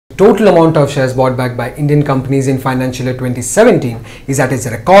total amount of shares bought back by Indian companies in financial year 2017 is at its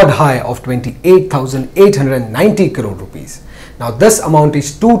record high of 28,890 crore rupees. Now this amount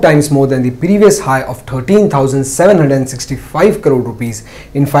is 2 times more than the previous high of 13,765 crore rupees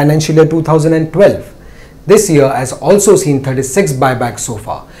in financial year 2012. This year has also seen 36 buybacks so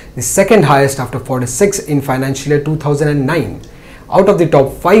far, the second highest after 46 in financial year 2009. Out of the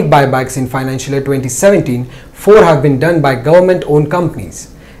top 5 buybacks in financial year 2017, 4 have been done by government-owned companies.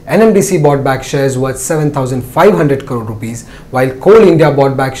 NMDC bought back shares worth 7,500 crore rupees, while Coal India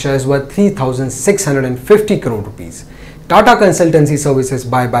bought back shares worth 3,650 crore rupees. Tata Consultancy Services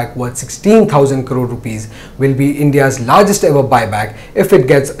buyback worth 16,000 crore rupees will be India's largest ever buyback if it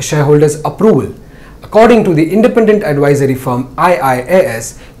gets shareholders' approval. According to the independent advisory firm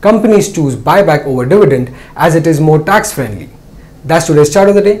IIAS, companies choose buyback over dividend as it is more tax friendly. That's today's chart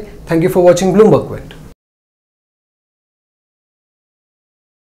of the day. Thank you for watching Bloomberg Quint.